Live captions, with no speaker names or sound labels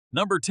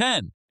Number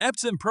 10.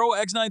 Epson Pro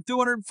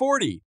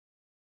EX9240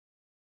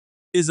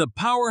 is a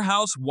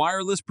powerhouse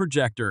wireless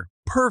projector,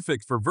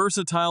 perfect for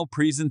versatile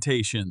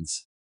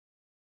presentations.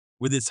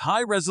 With its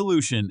high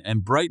resolution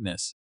and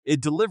brightness,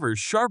 it delivers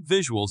sharp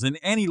visuals in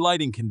any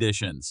lighting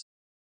conditions.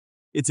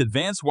 Its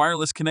advanced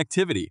wireless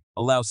connectivity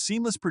allows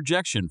seamless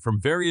projection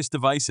from various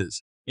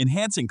devices,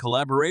 enhancing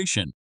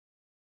collaboration.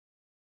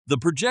 The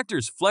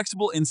projector's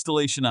flexible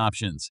installation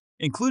options,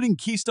 including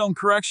keystone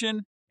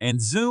correction and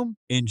zoom,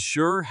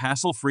 ensure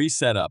hassle-free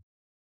setup.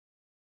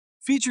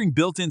 Featuring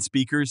built-in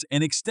speakers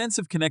and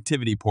extensive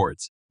connectivity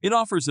ports, it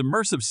offers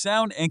immersive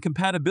sound and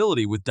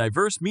compatibility with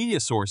diverse media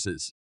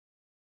sources.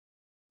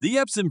 The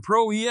Epson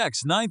Pro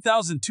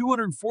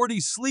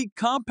EX9240's sleek,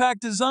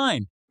 compact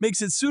design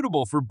makes it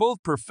suitable for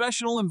both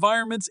professional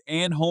environments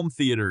and home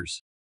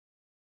theaters.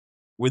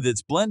 With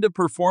its blend of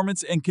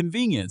performance and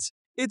convenience,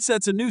 it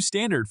sets a new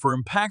standard for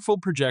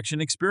impactful projection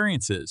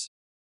experiences.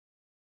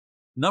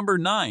 Number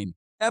 9.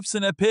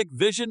 Epson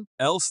EpiqVision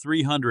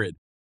LS300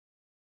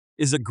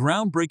 is a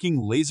groundbreaking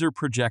laser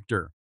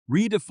projector,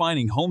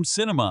 redefining home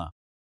cinema.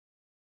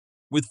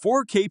 With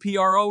 4K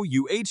Pro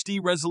UHD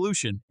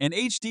resolution and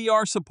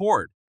HDR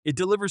support, it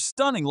delivers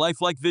stunning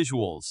lifelike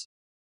visuals.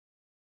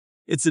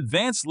 Its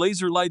advanced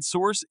laser light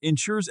source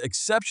ensures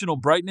exceptional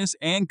brightness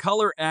and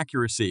color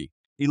accuracy,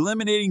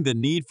 eliminating the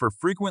need for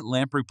frequent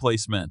lamp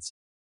replacements.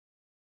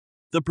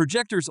 The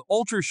projector's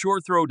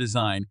ultra-short throw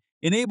design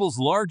enables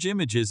large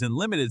images in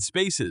limited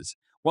spaces,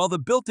 while the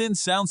built-in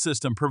sound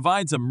system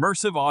provides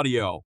immersive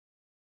audio.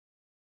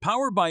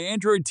 Powered by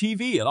Android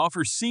TV, it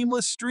offers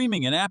seamless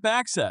streaming and app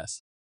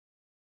access.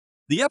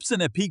 The Epson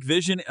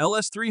EpiqVision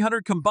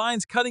LS300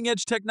 combines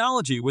cutting-edge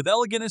technology with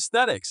elegant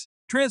aesthetics,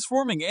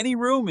 transforming any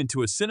room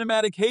into a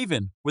cinematic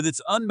haven with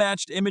its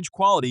unmatched image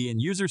quality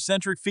and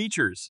user-centric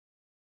features.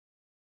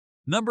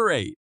 Number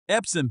 8.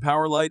 Epson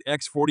PowerLite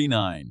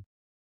X49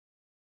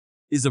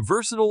 is a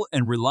versatile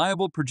and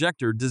reliable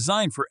projector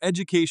designed for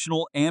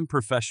educational and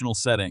professional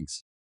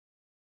settings.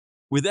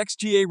 With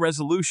WXGA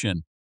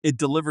resolution, it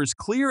delivers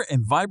clear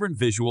and vibrant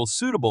visuals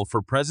suitable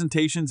for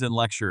presentations and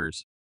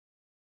lectures.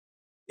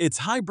 Its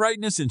high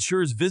brightness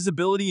ensures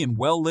visibility in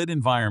well-lit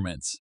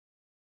environments.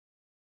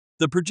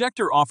 The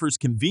projector offers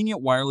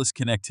convenient wireless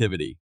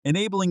connectivity,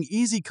 enabling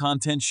easy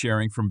content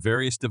sharing from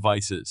various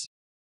devices.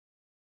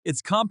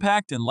 Its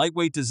compact and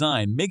lightweight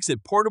design makes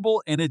it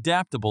portable and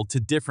adaptable to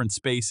different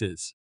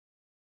spaces.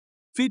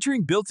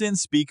 Featuring built-in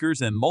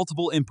speakers and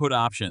multiple input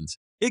options,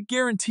 it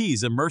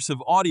guarantees immersive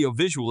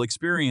audio-visual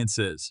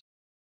experiences.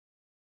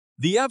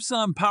 The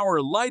Epson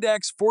PowerLite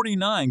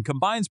X49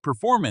 combines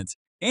performance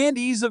and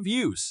ease of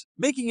use,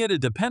 making it a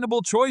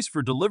dependable choice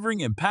for delivering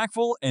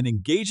impactful and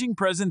engaging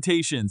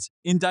presentations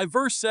in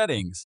diverse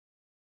settings.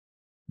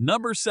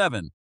 Number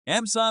 7.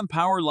 Epson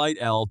PowerLite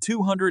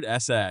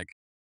L200SX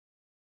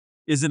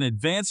is an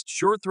advanced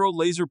short-throw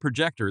laser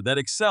projector that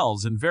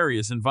excels in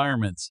various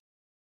environments.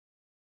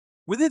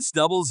 With its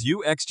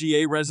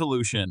WXGA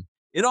resolution,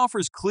 it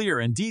offers clear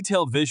and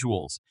detailed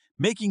visuals,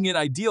 making it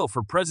ideal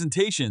for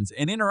presentations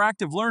and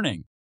interactive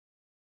learning.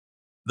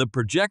 The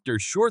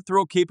projector's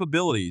short-throw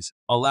capabilities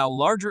allow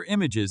larger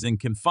images in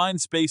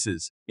confined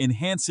spaces,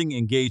 enhancing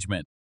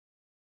engagement.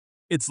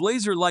 Its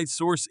laser light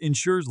source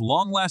ensures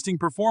long-lasting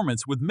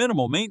performance with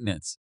minimal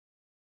maintenance.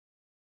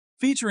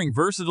 Featuring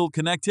versatile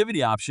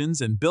connectivity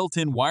options and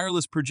built-in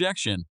wireless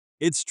projection,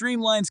 it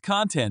streamlines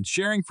content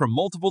sharing from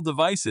multiple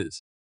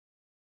devices.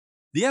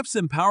 The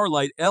Epson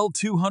PowerLite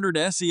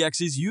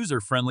L200SX's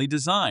user-friendly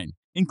design,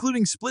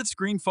 including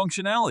split-screen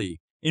functionality,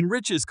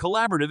 enriches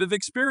collaborative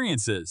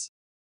experiences.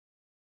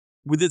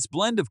 With its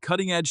blend of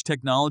cutting-edge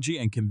technology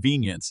and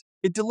convenience,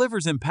 it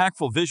delivers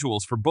impactful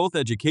visuals for both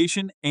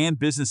education and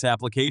business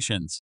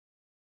applications.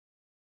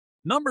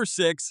 Number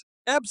 6.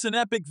 Epson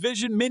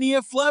EpiqVision Mini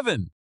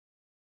EF11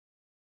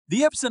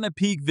 The Epson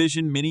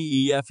EpiqVision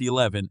Mini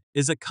EF11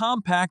 is a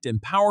compact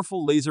and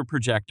powerful laser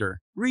projector,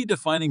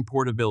 redefining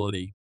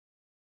portability.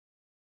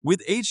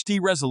 With HD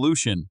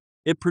resolution,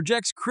 it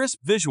projects crisp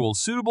visuals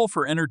suitable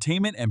for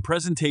entertainment and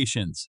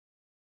presentations.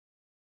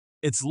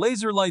 Its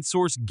laser light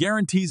source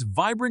guarantees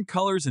vibrant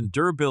colors and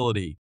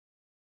durability.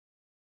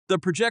 The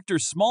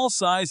projector's small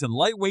size and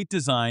lightweight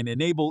design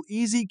enable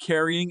easy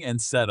carrying and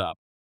setup.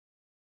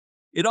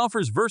 It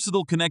offers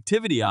versatile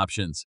connectivity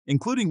options,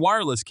 including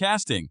wireless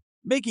casting,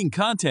 making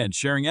content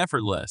sharing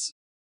effortless.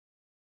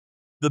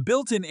 The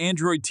built-in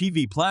Android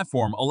TV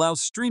platform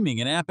allows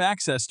streaming and app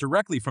access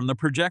directly from the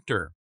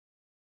projector.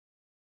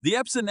 The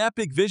Epson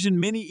EpiqVision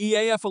Mini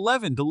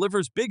EF11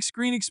 delivers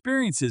big-screen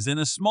experiences in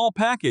a small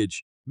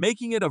package,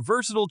 making it a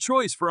versatile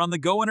choice for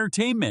on-the-go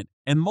entertainment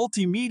and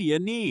multimedia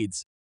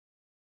needs.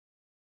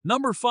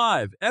 Number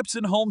 5.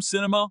 Epson Home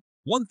Cinema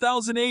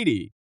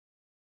 1080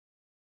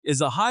 is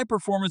a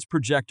high-performance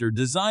projector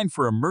designed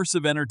for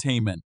immersive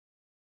entertainment.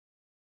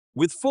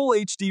 With full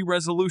HD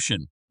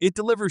resolution, it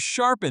delivers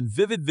sharp and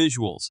vivid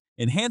visuals,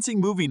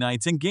 enhancing movie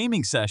nights and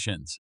gaming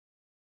sessions.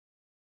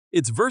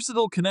 Its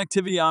versatile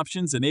connectivity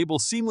options enable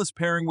seamless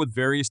pairing with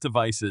various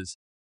devices.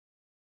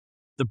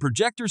 The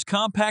projector's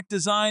compact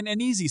design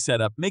and easy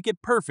setup make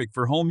it perfect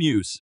for home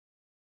use.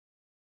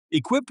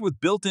 Equipped with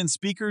built-in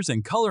speakers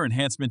and color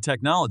enhancement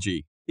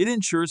technology, it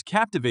ensures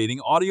captivating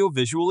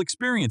audio-visual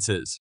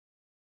experiences.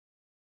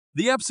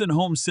 The Epson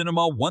Home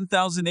Cinema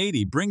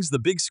 1080 brings the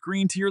big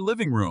screen to your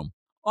living room,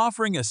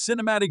 offering a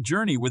cinematic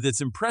journey with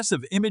its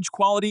impressive image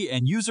quality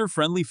and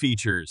user-friendly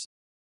features.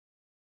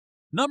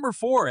 Number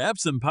 4.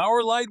 Epson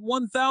PowerLite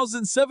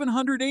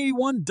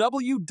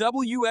 1781W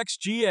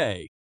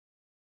WXGA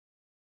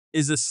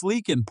is a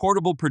sleek and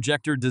portable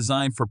projector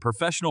designed for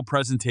professional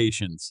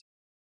presentations.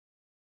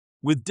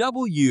 With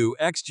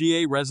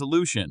WXGA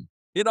resolution,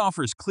 it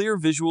offers clear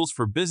visuals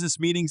for business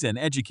meetings and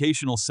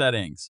educational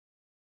settings.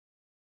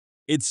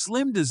 Its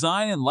slim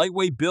design and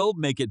lightweight build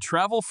make it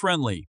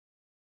travel-friendly.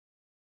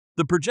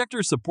 The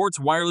projector supports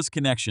wireless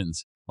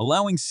connections,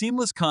 allowing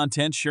seamless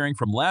content sharing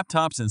from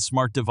laptops and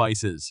smart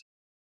devices.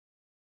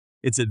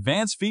 Its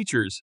advanced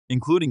features,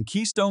 including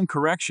keystone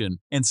correction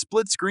and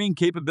split-screen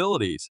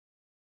capabilities.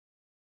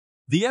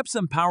 The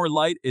Epson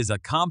PowerLite is a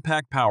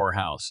compact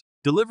powerhouse,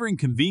 delivering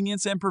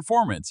convenience and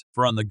performance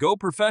for on-the-go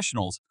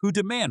professionals who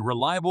demand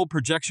reliable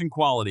projection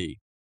quality.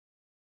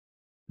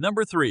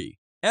 Number 3.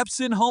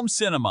 Epson Home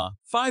Cinema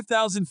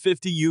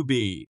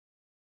 5050U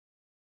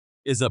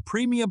is a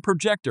premium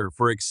projector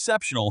for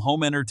exceptional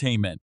home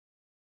entertainment.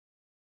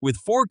 With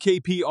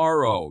 4K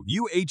PRO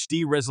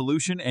UHD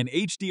resolution and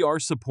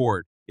HDR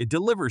support, it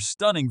delivers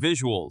stunning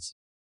visuals.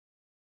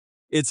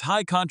 Its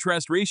high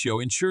contrast ratio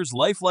ensures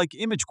lifelike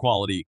image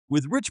quality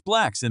with rich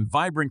blacks and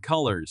vibrant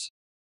colors.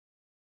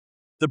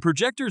 The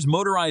projector's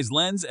motorized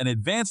lens and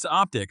advanced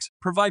optics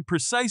provide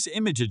precise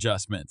image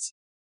adjustments.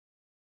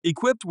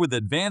 Equipped with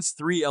advanced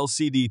 3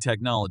 LCD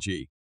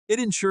technology, it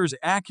ensures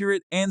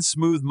accurate and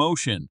smooth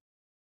motion.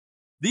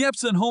 The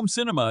Epson Home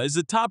Cinema is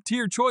a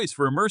top-tier choice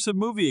for immersive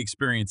movie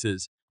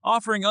experiences,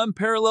 offering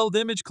unparalleled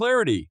image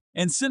clarity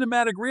and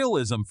cinematic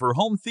realism for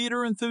home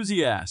theater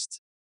enthusiasts.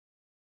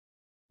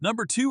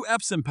 Number 2.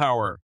 Epson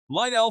PowerLite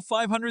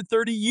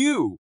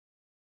L530U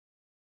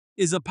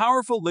is a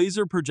powerful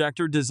laser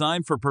projector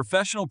designed for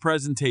professional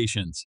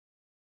presentations.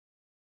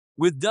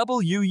 With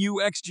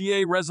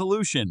WXGA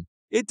resolution,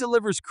 it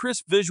delivers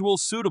crisp visuals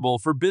suitable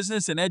for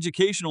business and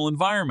educational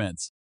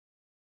environments.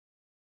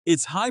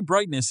 Its high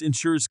brightness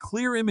ensures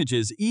clear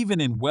images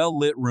even in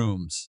well-lit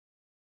rooms.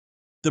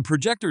 The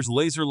projector's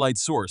laser light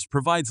source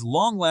provides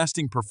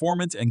long-lasting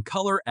performance and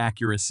color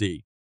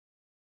accuracy.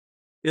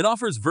 It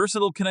offers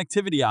versatile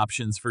connectivity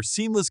options for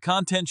seamless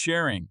content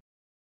sharing.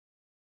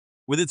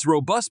 With its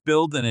robust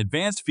build and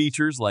advanced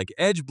features like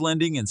edge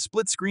blending and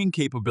split-screen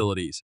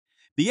capabilities,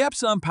 the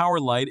Epson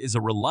PowerLite is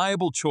a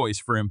reliable choice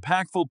for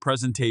impactful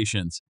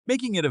presentations,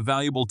 making it a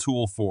valuable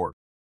tool for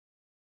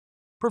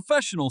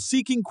professionals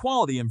seeking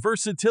quality and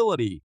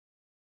versatility.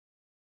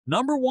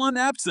 Number 1.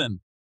 Epson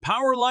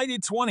PowerLite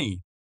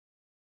E20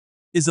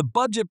 is a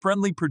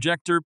budget-friendly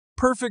projector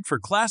perfect for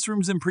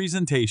classrooms and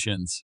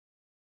presentations.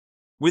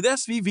 With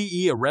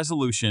SVVE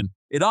resolution,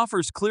 it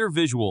offers clear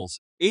visuals,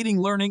 aiding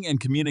learning and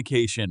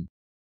communication.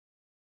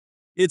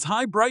 Its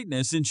high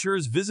brightness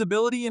ensures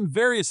visibility in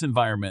various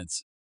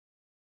environments.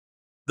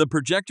 The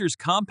projector's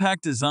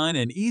compact design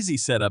and easy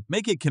setup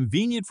make it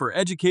convenient for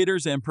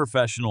educators and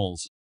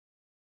professionals.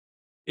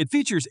 It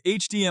features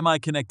HDMI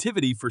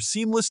connectivity for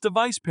seamless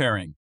device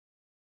pairing.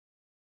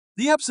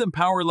 The Epson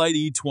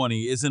PowerLite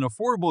E20 is an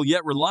affordable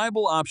yet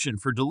reliable option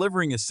for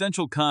delivering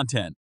essential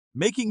content,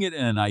 making it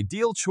an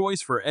ideal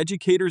choice for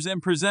educators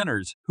and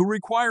presenters who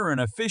require an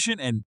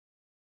efficient and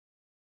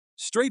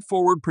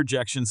straightforward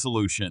projection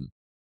solution.